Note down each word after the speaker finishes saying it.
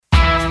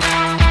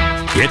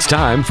It's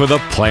time for the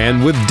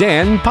Plan with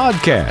Dan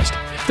podcast,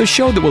 the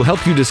show that will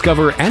help you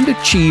discover and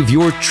achieve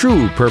your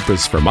true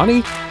purpose for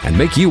money and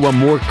make you a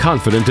more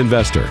confident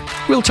investor.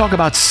 We'll talk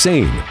about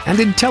sane and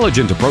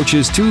intelligent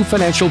approaches to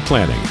financial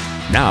planning.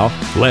 Now,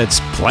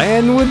 let's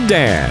Plan with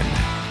Dan.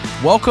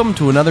 Welcome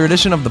to another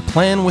edition of the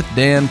Plan with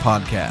Dan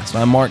podcast.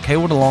 I'm Mark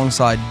Haywood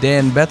alongside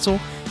Dan Betzel.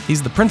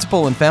 He's the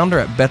principal and founder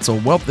at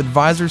Betzel Wealth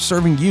Advisors,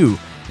 serving you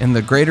in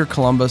the greater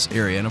Columbus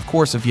area. And of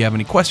course, if you have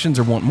any questions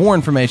or want more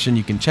information,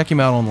 you can check him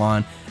out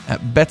online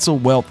at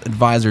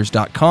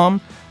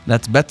BetzelWealthAdvisors.com.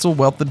 That's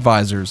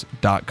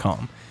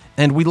BetzelWealthAdvisors.com.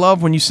 And we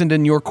love when you send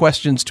in your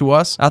questions to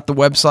us at the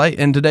website.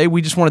 And today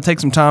we just want to take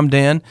some time,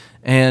 Dan,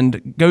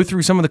 and go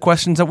through some of the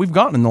questions that we've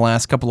gotten in the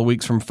last couple of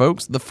weeks from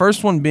folks. The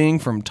first one being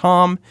from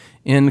Tom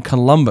in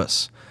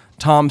Columbus.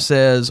 Tom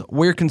says,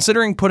 we're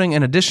considering putting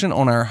an addition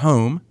on our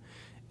home.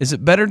 Is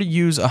it better to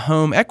use a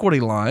home equity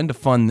line to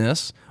fund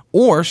this,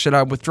 or should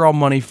I withdraw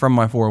money from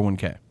my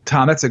 401k?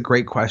 Tom, that's a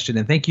great question,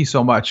 and thank you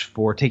so much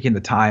for taking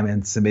the time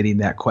and submitting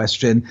that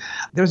question.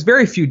 There's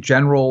very few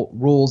general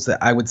rules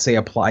that I would say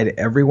apply to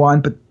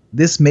everyone, but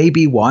this may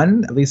be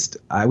one. At least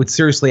I would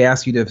seriously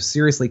ask you to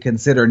seriously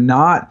consider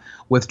not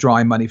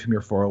withdrawing money from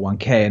your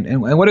 401k.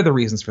 And what are the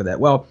reasons for that?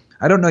 Well,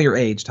 I don't know your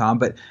age, Tom,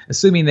 but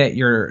assuming that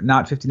you're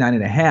not 59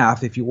 and a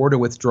half, if you were to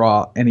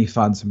withdraw any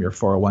funds from your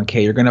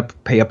 401k, you're going to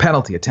pay a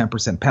penalty, a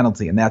 10%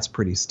 penalty, and that's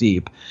pretty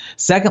steep.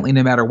 Secondly,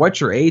 no matter what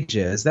your age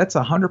is, that's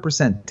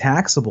 100%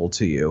 taxable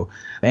to you.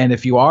 And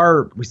if you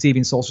are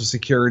receiving Social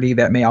Security,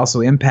 that may also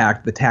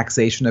impact the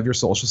taxation of your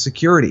Social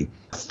Security.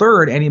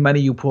 Third, any money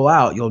you pull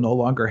out, you'll no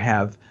longer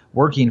have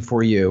working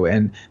for you,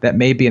 and that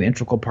may be an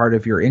integral part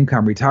of your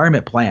income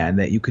retirement plan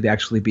that you could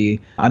actually be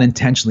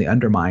unintentionally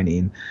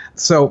undermining.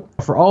 So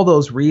for all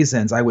those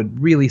reasons, I would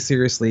really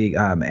seriously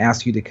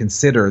ask you to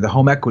consider the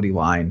home equity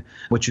line,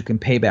 which you can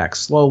pay back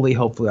slowly,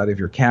 hopefully out of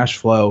your cash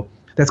flow.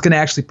 That's going to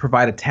actually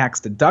provide a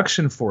tax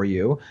deduction for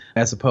you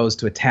as opposed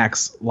to a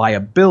tax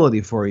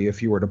liability for you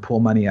if you were to pull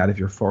money out of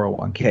your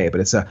 401k.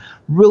 But it's a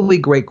really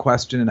great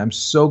question, and I'm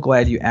so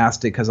glad you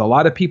asked it because a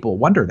lot of people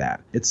wonder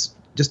that. It's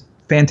just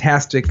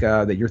fantastic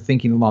that you're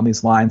thinking along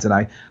these lines, and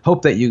I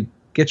hope that you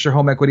get your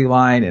home equity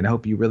line and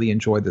hope you really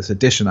enjoy this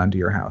addition onto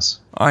your house.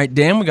 All right,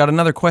 Dan, we got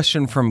another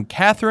question from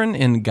Catherine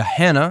in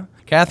Gahanna.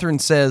 Catherine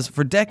says,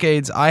 for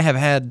decades, I have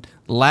had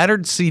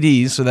laddered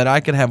CDs so that I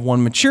could have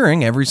one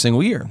maturing every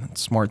single year.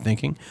 That's smart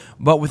thinking.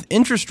 But with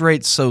interest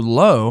rates so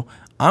low,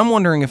 I'm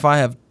wondering if I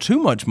have too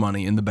much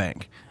money in the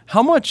bank.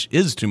 How much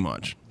is too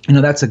much? You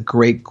know, that's a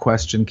great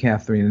question,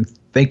 Catherine, and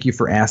thank you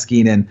for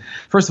asking. And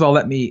first of all,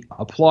 let me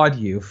applaud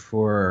you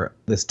for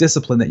this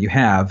discipline that you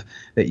have,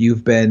 that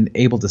you've been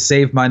able to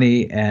save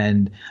money,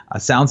 and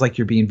sounds like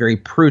you're being very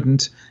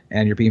prudent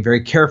and you're being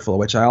very careful,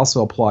 which I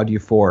also applaud you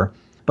for.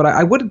 But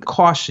I would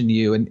caution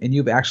you, and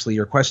you've actually,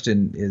 your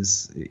question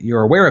is,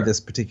 you're aware of this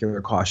particular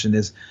caution,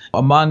 is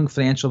among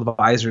financial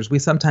advisors, we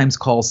sometimes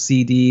call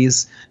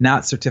CDs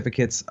not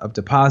certificates of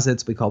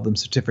deposits, we call them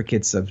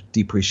certificates of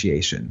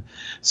depreciation.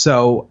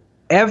 So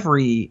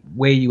every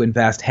way you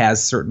invest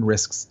has certain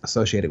risks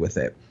associated with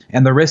it.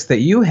 And the risk that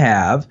you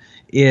have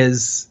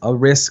is a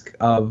risk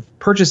of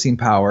purchasing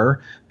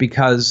power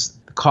because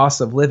the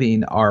costs of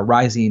living are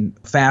rising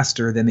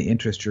faster than the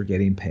interest you're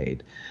getting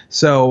paid.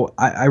 So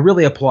I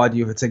really applaud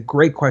you. It's a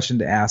great question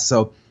to ask.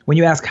 So when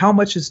you ask how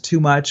much is too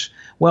much,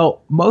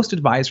 well, most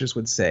advisors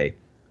would say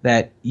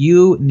that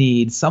you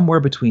need somewhere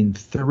between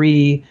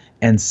 3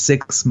 and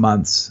 6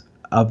 months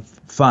of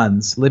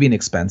funds, living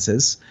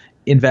expenses,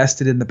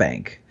 invested in the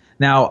bank.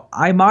 Now,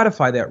 I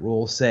modify that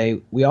rule,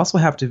 say we also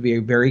have to be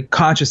very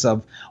conscious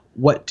of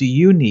what do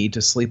you need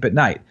to sleep at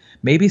night.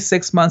 Maybe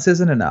 6 months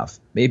isn't enough.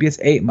 Maybe it's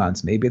 8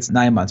 months. Maybe it's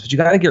 9 months. But you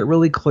got to get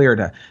really clear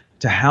to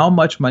how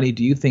much money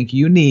do you think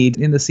you need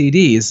in the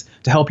CDs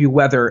to help you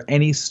weather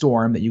any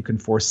storm that you can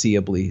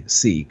foreseeably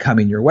see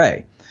coming your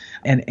way.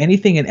 And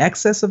anything in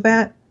excess of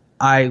that,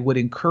 I would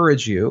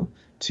encourage you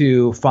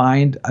to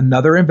find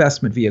another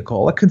investment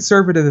vehicle. A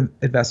conservative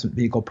investment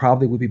vehicle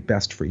probably would be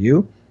best for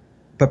you,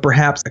 but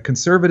perhaps a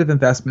conservative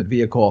investment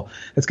vehicle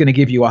that's going to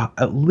give you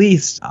at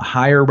least a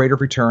higher rate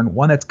of return,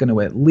 one that's going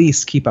to at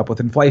least keep up with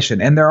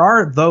inflation. And there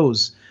are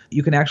those.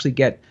 You can actually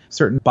get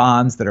certain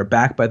bonds that are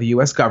backed by the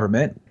U.S.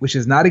 government, which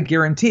is not a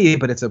guarantee,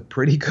 but it's a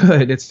pretty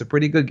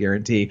good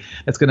guarantee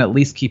that's going to at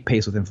least keep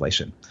pace with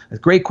inflation. A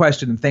great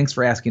question, and thanks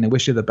for asking. I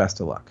wish you the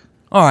best of luck.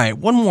 All right,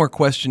 one more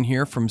question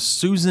here from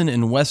Susan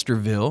in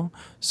Westerville.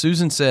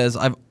 Susan says,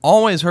 I've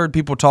always heard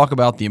people talk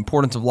about the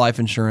importance of life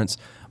insurance,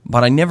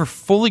 but I never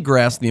fully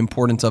grasped the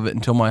importance of it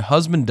until my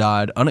husband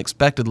died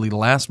unexpectedly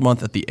last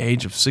month at the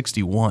age of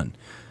 61.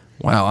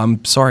 Wow,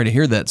 I'm sorry to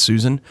hear that,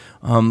 Susan.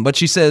 But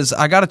she says,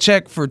 I got a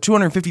check for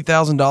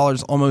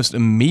 $250,000 almost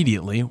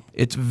immediately.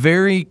 It's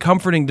very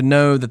comforting to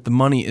know that the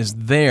money is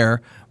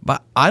there,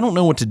 but I don't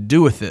know what to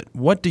do with it.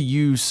 What do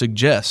you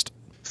suggest?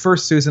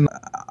 First, Susan,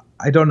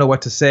 I don't know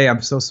what to say.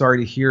 I'm so sorry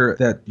to hear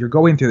that you're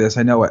going through this.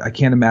 I know I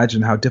can't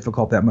imagine how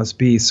difficult that must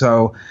be.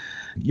 So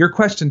your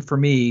question for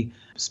me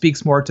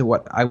speaks more to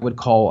what I would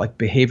call like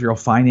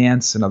behavioral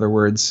finance. In other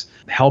words,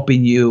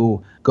 helping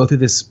you go through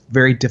this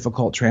very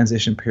difficult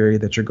transition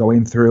period that you're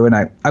going through. And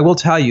I will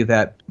tell you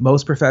that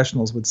most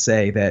professionals would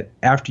say that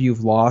after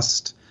you've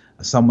lost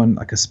someone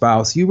like a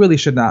spouse, you really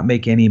should not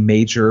make any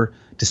major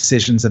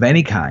decisions of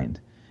any kind,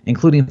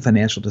 including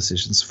financial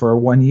decisions, for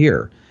 1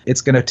 year.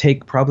 It's going to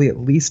take probably at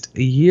least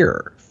a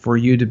year for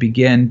you to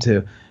begin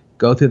to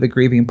go through the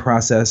grieving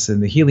process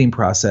and the healing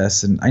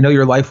process. And I know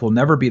your life will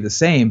never be the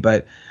same,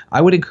 but I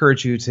would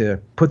encourage you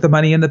to put the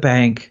money in the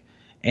bank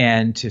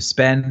and to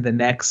spend the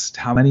next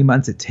how many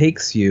months it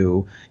takes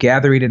you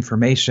gathering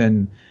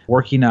information,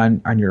 working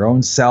on your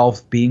own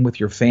self, being with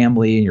your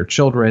family and your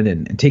children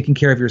and taking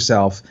care of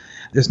yourself.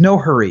 There's no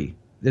hurry.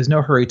 There's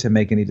no hurry to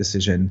make any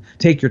decision.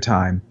 Take your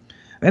time.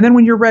 And then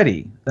when you're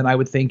ready, then I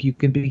would think you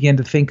can begin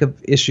to think of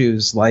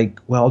issues like,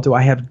 well, do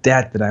I have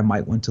debt that I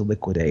might want to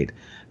liquidate?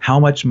 How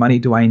much money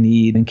do I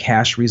need in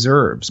cash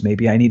reserves?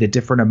 Maybe I need a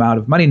different amount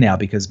of money now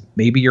because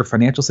maybe your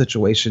financial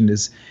situation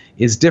is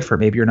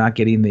different. Maybe you're not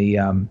getting the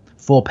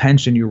full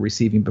pension you were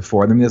receiving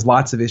before. I mean, there's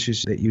lots of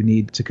issues that you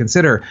need to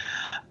consider.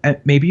 And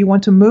maybe you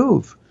want to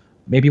move.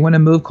 Maybe you want to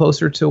move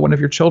closer to one of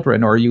your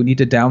children, or you need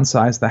to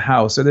downsize the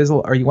house,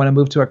 or you want to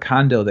move to a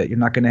condo that you're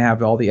not going to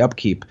have all the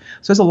upkeep.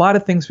 So there's a lot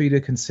of things for you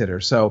to consider.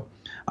 So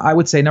I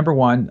would say, number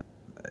one,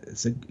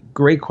 it's a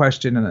great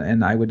question,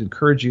 and I would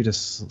encourage you to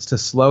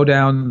slow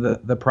down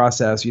the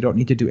process. You don't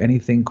need to do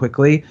anything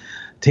quickly.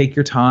 Take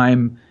your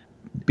time,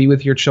 be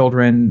with your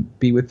children,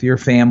 be with your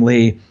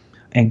family,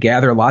 and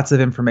gather lots of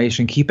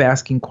information. Keep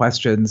asking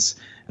questions,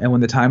 and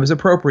when the time is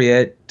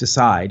appropriate,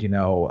 decide.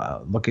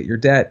 Look at your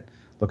debt.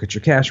 Look at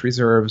your cash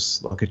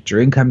reserves, look at your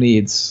income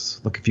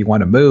needs, look if you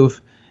want to move,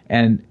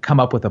 and come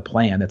up with a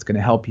plan that's going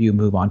to help you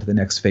move on to the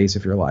next phase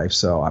of your life.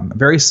 So I'm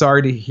very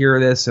sorry to hear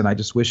this, and I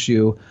wish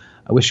you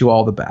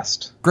all the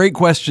best. Great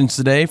questions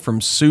today from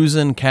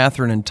Susan,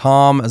 Catherine, and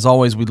Tom. As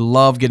always, we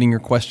love getting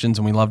your questions,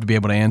 and we love to be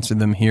able to answer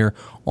them here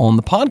on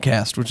the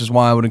podcast, which is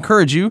why I would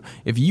encourage you,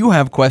 if you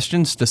have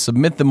questions, to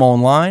submit them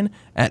online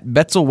at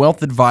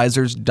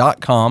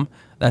BetzelWealthAdvisors.com.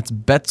 That's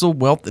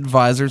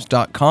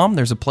BetzelWealthAdvisors.com.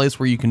 There's a place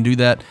where you can do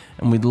that,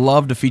 and we'd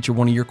love to feature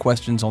one of your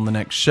questions on the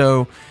next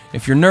show.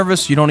 If you're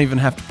nervous, you don't even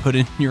have to put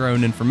in your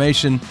own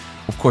information.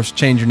 Of course,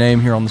 change your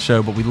name here on the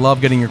show, but we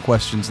love getting your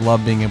questions,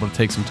 love being able to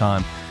take some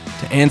time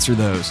to answer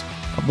those.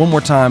 One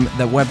more time,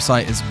 that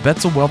website is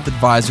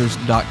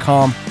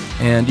BetzelWealthAdvisors.com,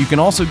 and you can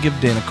also give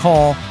Dan a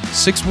call,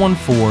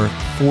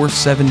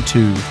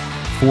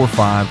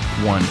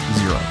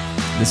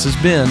 614-472-4510. This has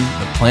been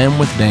the Plan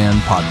with Dan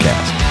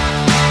podcast.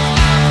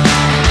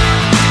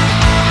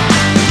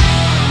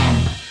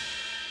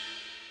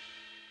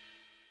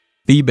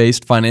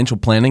 Fee-based financial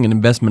planning and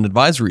investment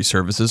advisory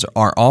services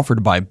are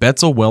offered by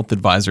Betzel Wealth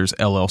Advisors,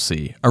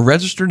 LLC, a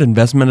registered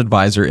investment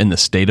advisor in the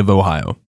state of Ohio.